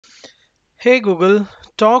Hey Google,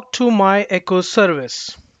 talk to my Echo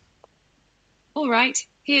service. All right,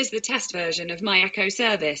 here's the test version of my Echo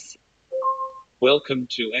service. Welcome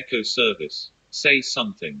to Echo Service. Say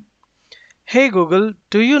something. Hey Google,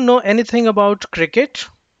 do you know anything about cricket?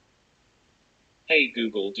 Hey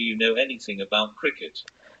Google, do you know anything about cricket?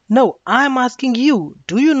 No, I'm asking you,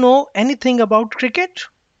 do you know anything about cricket?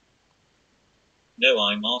 No,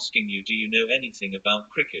 I'm asking you, do you know anything about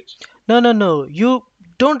cricket? No, you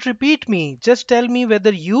don't repeat me. Just tell me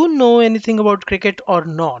whether you know anything about cricket or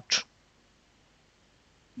not.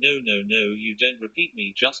 No, you don't repeat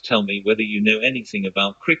me, just tell me whether you know anything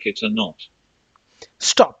about cricket or not.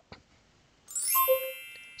 Stop.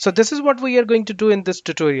 So this is what we are going to do in this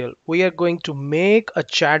tutorial. We are going to make a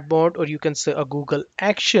chatbot, or you can say a Google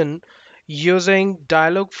action, using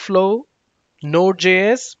DialogFlow,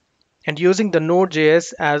 NodeJS, and using the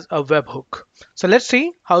Node.js as a webhook. So let's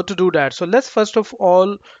see how to do that. So let's first of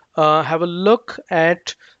all have a look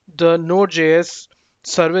at the Node.js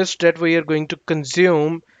service that we are going to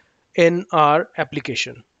consume in our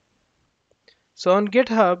application. So on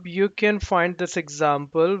GitHub, you can find this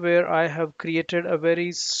example where I have created a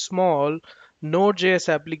very small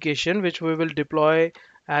Node.js application which we will deploy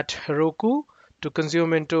at Heroku to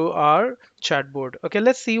consume into our chatbot. Okay,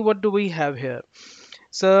 let's see what do we have here.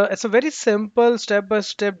 So it's a very simple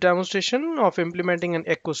step-by-step demonstration of implementing an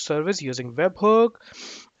Echo service using Webhook.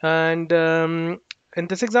 And in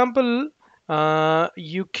this example,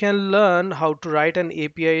 you can learn how to write an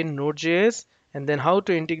API in Node.js and then how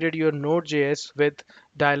to integrate your Node.js with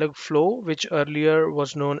DialogFlow, which earlier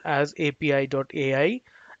was known as API.AI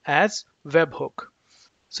as Webhook.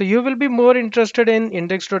 So you will be more interested in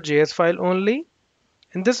index.js file only.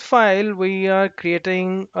 In this file, we are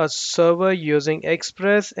creating a server using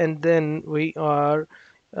Express, and then we have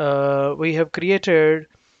created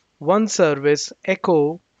one service,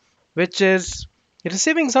 Echo, which is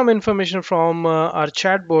receiving some information from our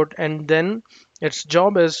chatbot, and then its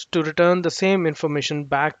job is to return the same information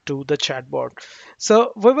back to the chatbot.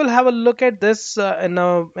 So we will have a look at this in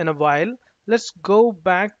a while. Let's go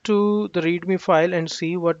back to the README file and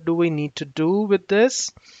see what do we need to do with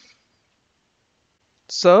this.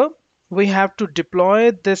 So we have to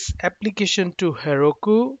deploy this application to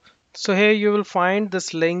Heroku. So here you will find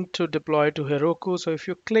this link to deploy to Heroku. So if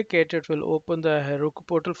you click it, it will open the Heroku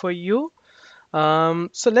portal for you. So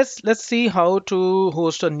let's see how to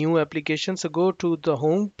host a new application. So go to the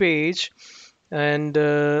home page and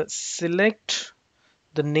select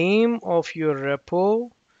the name of your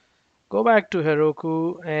repo. Go back to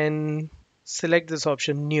Heroku and select this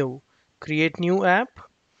option, new. Create new app.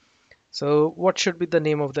 So what should be the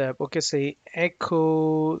name of the app? Okay, say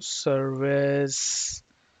Echo Service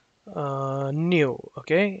new.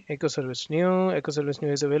 Okay, Echo Service new. Echo Service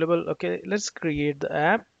new is available. Okay, let's create the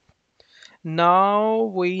app. Now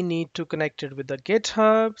we need to connect it with the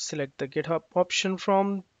GitHub. Select the GitHub option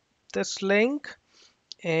from this link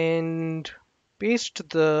and paste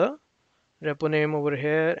the repo name over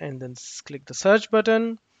here and then click the search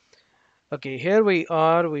button. Okay, here we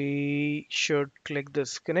are. We should click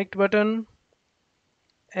this connect button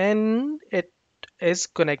and it is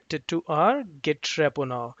connected to our Git repo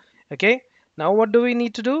now. Okay, now what do we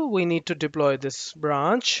need to do? We need to deploy this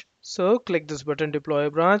branch. So click this button, deploy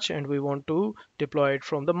branch, and we want to deploy it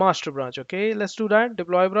from the master branch. Okay, let's do that.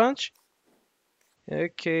 Deploy branch.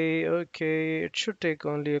 Okay, it should take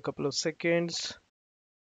only a couple of seconds.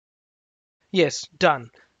 Yes,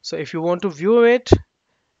 done. So if you want to view it,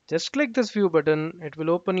 just click this view button. It will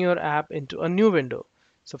open your app into a new window.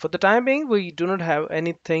 So for the time being, we do not have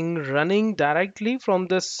anything running directly from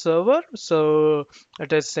this server. So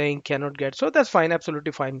it is saying cannot get. So that's fine,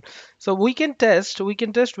 absolutely fine. So we can test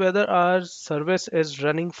whether our service is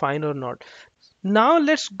running fine or not. Now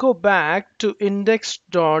let's go back to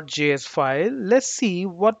index.js file. Let's see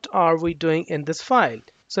what are we doing in this file.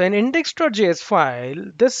 So in index.js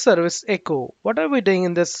file, this service echo, what are we doing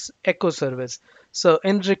in this echo service? So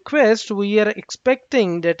in request, we are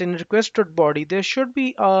expecting that in request.body, there should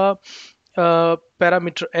be a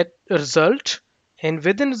parameter at result, and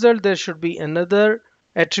within result, there should be another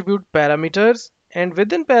attribute parameters, and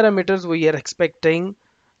within parameters, we are expecting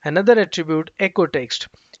another attribute echo text.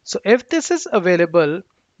 So if this is available,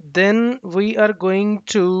 then we are going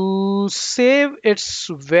to save its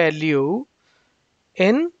value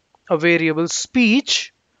in a variable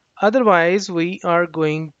speech. Otherwise, we are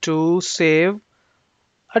going to save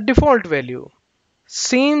a default value.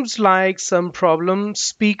 Seems like some problem,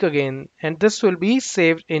 speak again, and this will be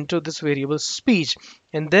saved into this variable speech.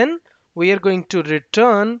 And then we are going to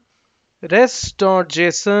return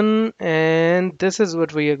rest.json, and this is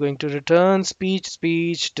what we are going to return: speech,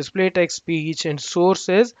 speech, display text, speech, and source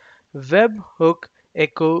is webhook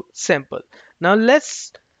echo sample. Now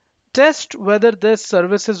let's test whether this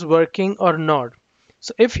service is working or not.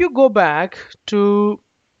 So if you go back to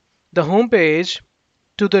the home page,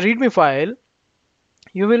 to the readme file,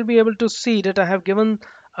 you will be able to see that I have given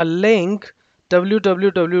a link,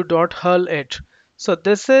 www.hull.it. So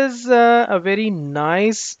this is a very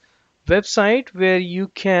nice website where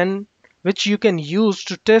which you can use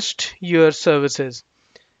to test your services.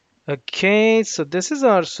 Okay, so this is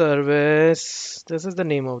our service. This is the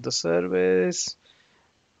name of the service,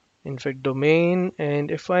 in fact domain,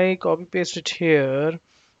 and if I copy paste it here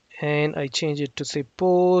and I change it to say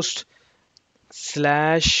post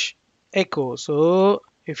slash echo. So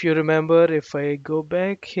if you remember, if I go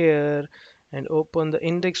back here and open the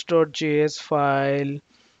index.js file,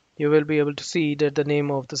 you will be able to see that the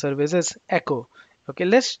name of the service is echo. Okay,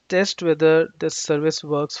 let's test whether this service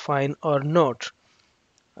works fine or not.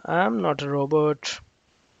 I'm not a robot.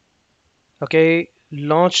 Okay,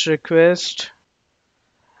 launch request.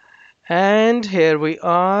 And here we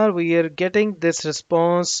are getting this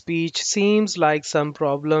response: speech seems like some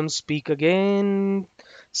problems, speak again.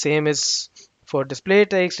 Same is for display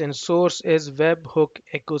text, and source is webhook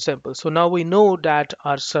echo sample. So now we know that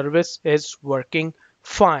our service is working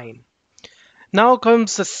fine. Now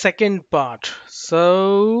comes the second part.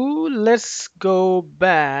 So let's go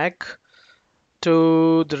back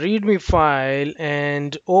to the README file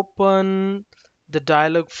and open the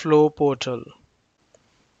DialogFlow portal.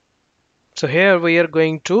 So here we are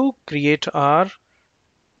going to create our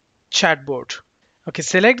chatbot. Okay,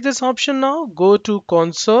 select this option now, go to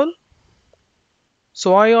console.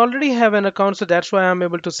 So I already have an account, so that's why I'm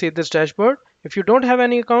able to see this dashboard. If you don't have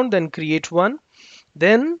any account, then create one.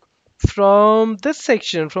 Then from this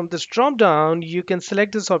section, from this drop down, you can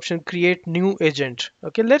select this option, create new agent.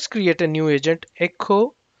 Okay, let's create a new agent,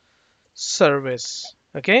 echo service.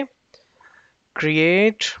 Okay,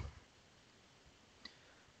 create.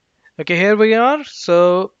 Okay, here we are.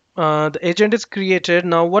 So the agent is created.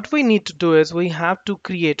 Now what we need to do is we have to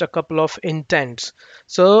create a couple of intents.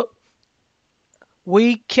 So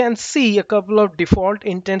we can see a couple of default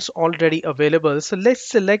intents already available. So let's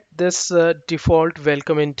select this default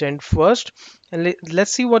welcome intent first, and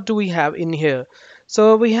let's see what do we have in here.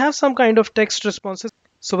 So we have some kind of text responses.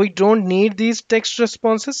 So we don't need these text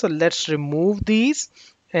responses. So let's remove these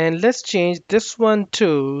and let's change this one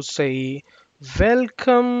to say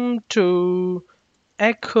welcome to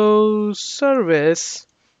echo service,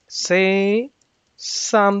 say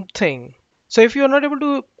something. So if you are not able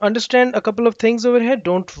to understand a couple of things over here,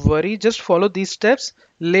 don't worry, just follow these steps.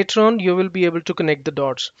 Later on, you will be able to connect the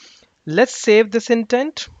dots. Let's save this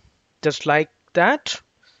intent just like that.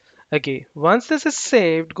 Okay, once this is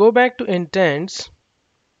saved, go back to intents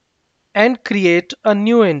and create a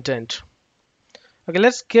new intent. Okay,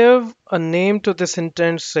 let's give a name to this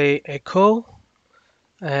intent, say echo.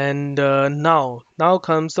 And now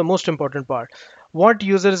comes the most important part. What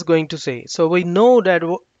user is going to say? So we know that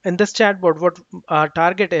in this chatbot, what our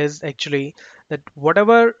target is actually that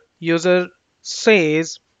whatever user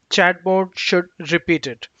says, chatbot should repeat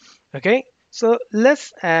it. Okay, so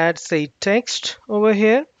let's add say text over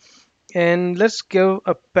here, and let's give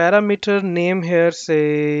a parameter name here,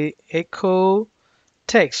 say echo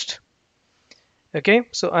text. Okay,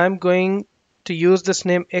 so I'm going to use this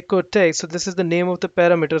name echo text. So this is the name of the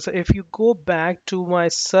parameter. So if you go back to my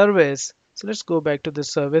service, so let's go back to the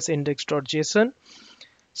service index.json.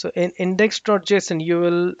 So in index.json, you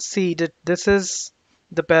will see that this is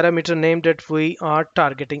the parameter name that we are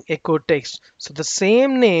targeting, echo text. So the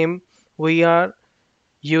same name we are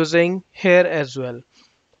using here as well.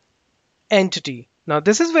 Entity. Now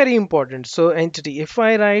this is very important. So entity, if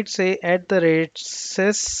I write say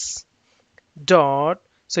 @sys dot,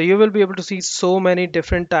 so you will be able to see so many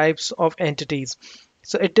different types of entities.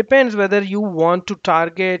 So it depends whether you want to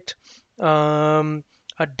target a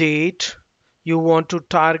date, you want to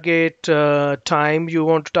target time, you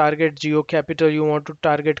want to target geo capital, you want to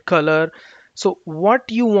target color. So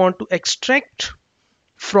what you want to extract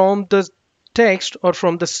from the text or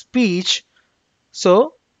from the speech,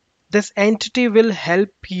 so this entity will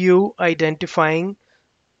help you identifying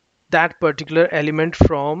that particular element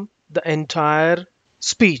from the entire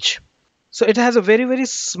speech. So it has a very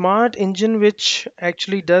smart engine which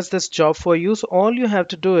actually does this job for you. So all you have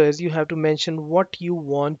to do is you have to mention what you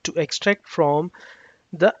want to extract from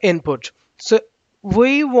the input. So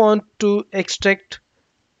we want to extract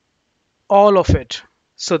all of it.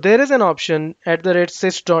 So there is an option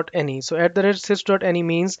 @sys.any. So @sys.any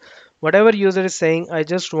means whatever user is saying, I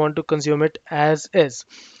just want to consume it as is.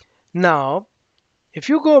 Now, if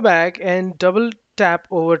you go back and double tap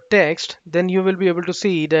over text, then you will be able to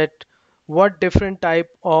see that what different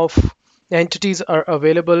type of entities are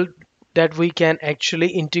available that we can actually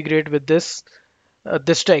integrate with this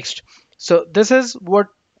text. So this is what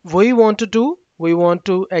we want to do. We want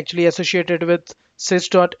to actually associate it with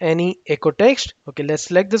sys.any echo text. Okay, let's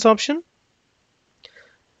select this option.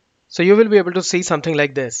 So you will be able to see something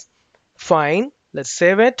like this. Fine, let's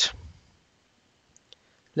save it.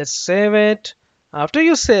 Let's save it. After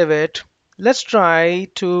you save it, let's try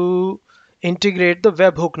to integrate the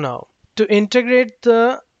webhook now. To integrate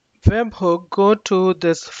the webhook, go to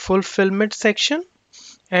this fulfillment section,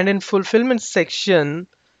 and in fulfillment section,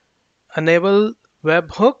 enable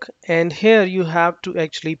webhook, and here you have to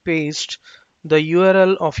actually paste the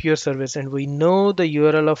URL of your service, and we know the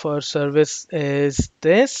URL of our service is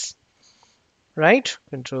this, right?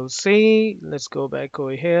 Control C. Let's go back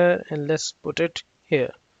over here and let's put it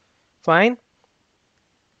here. Fine.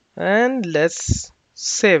 And let's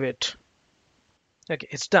save it. Okay,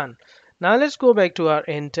 it's done. Now let's go back to our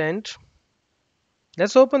intent.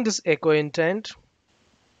 Let's open this echo intent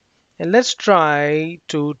and let's try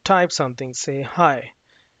to type something, say hi,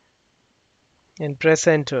 and press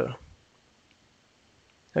enter.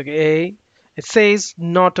 Okay, it says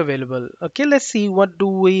not available. Okay, let's see what do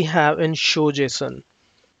we have in show.json.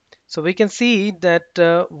 So we can see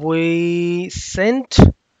that we sent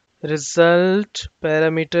result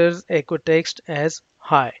parameters echo text as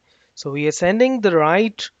hi. So we are sending the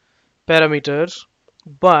right parameters,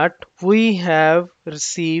 but we have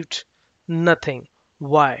received nothing.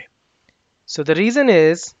 Why? So the reason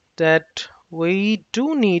is that we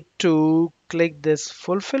do need to click this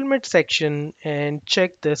fulfillment section and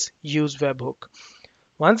check this use webhook.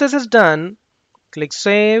 Once this is done, click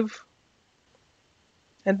save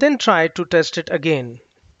and then try to test it again.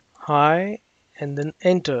 Hi and then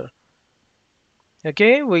enter.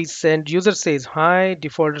 Okay, we send user says hi,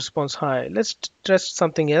 default response hi. Let's test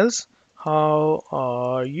something else. How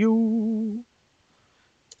are you?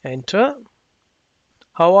 Enter.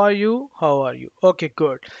 How are you? How are you? Okay,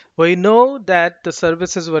 good. We know that the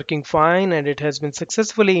service is working fine and it has been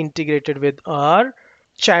successfully integrated with our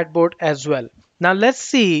chatbot as well. Now let's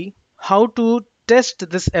see how to test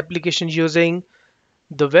this application using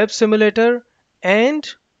the web simulator and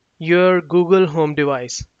your Google Home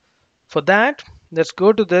device. For that, let's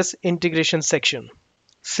go to this integration section.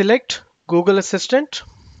 Select Google Assistant,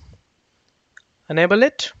 enable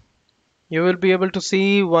it. You will be able to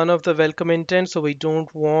see one of the welcome intents. So we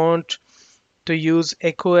don't want to use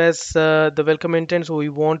echo as the welcome intent, so we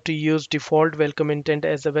want to use default welcome intent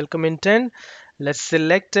as a welcome intent. Let's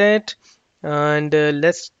select it and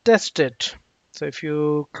let's test it. So if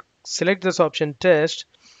you select this option test,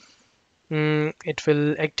 it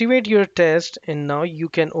will activate your test and now you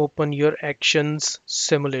can open your actions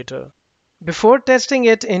simulator. Before testing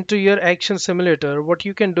it into your action simulator, what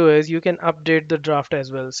you can do is you can update the draft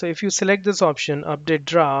as well. So if you select this option, update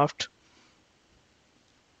draft,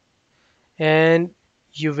 and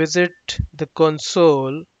you visit the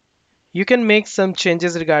console, you can make some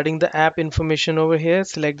changes regarding the app information over here.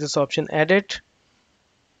 Select this option, edit,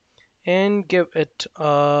 and give it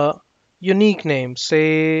a unique name.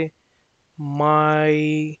 Say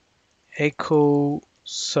my echo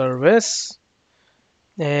service,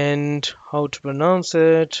 and how to pronounce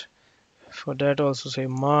it. For that, also say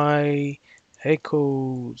my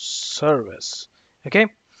echo service. Okay,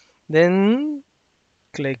 then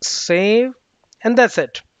click save, and that's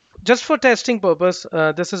it. Just for testing purpose,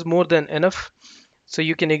 this is more than enough. So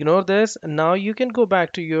you can ignore this. And now you can go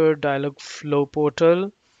back to your DialogFlow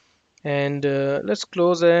portal and let's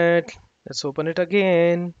close it. Let's open it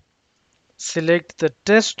again. Select the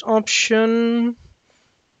test option.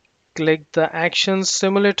 Click the action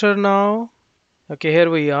simulator now. Okay, here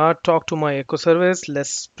we are. Talk to my echo service.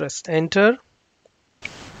 Let's press enter.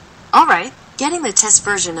 All right, getting the test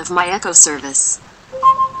version of my echo service.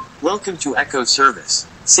 Welcome to Echo Service.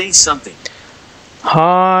 Say something.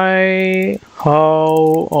 Hi,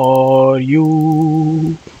 how are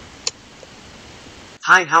you?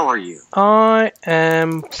 Hi, how are you? I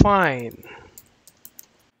am fine.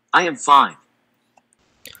 I am fine.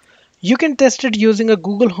 You can test it using a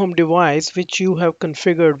Google Home device which you have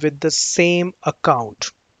configured with the same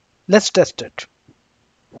account. Let's test it.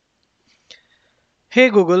 Hey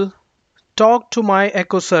Google, talk to my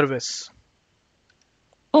echo service.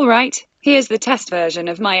 All right, here's the test version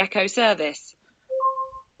of my Echo service.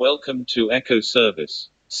 Welcome to Echo Service.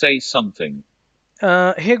 Say something.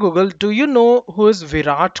 Hey Google, do you know who is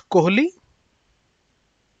Virat Kohli?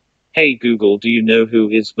 Hey Google, do you know who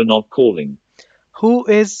is Vinod calling? Who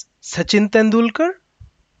is Sachin Tendulkar?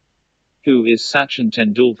 Who is Sachin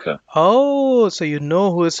Tendulkar? Oh, so you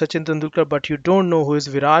know who is Sachin Tendulkar, but you don't know who is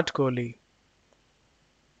Virat Kohli.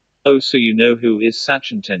 Oh, so you know who is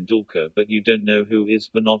Sachin Tendulkar, but you don't know who is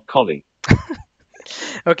Vinod Kohli.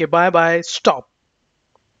 Okay, bye bye. Stop.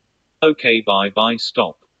 Okay, bye bye,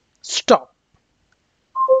 stop. Stop.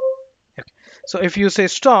 Okay. So if you say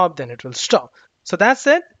stop, then it will stop. So that's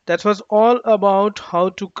it. That was all about how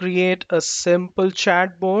to create a simple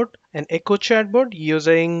chatbot, an echo chatbot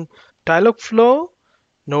using DialogFlow,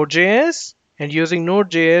 Node.js, and using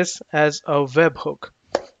Node.js as a webhook.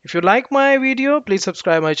 If you like my video, please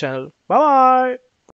subscribe my channel. Bye bye.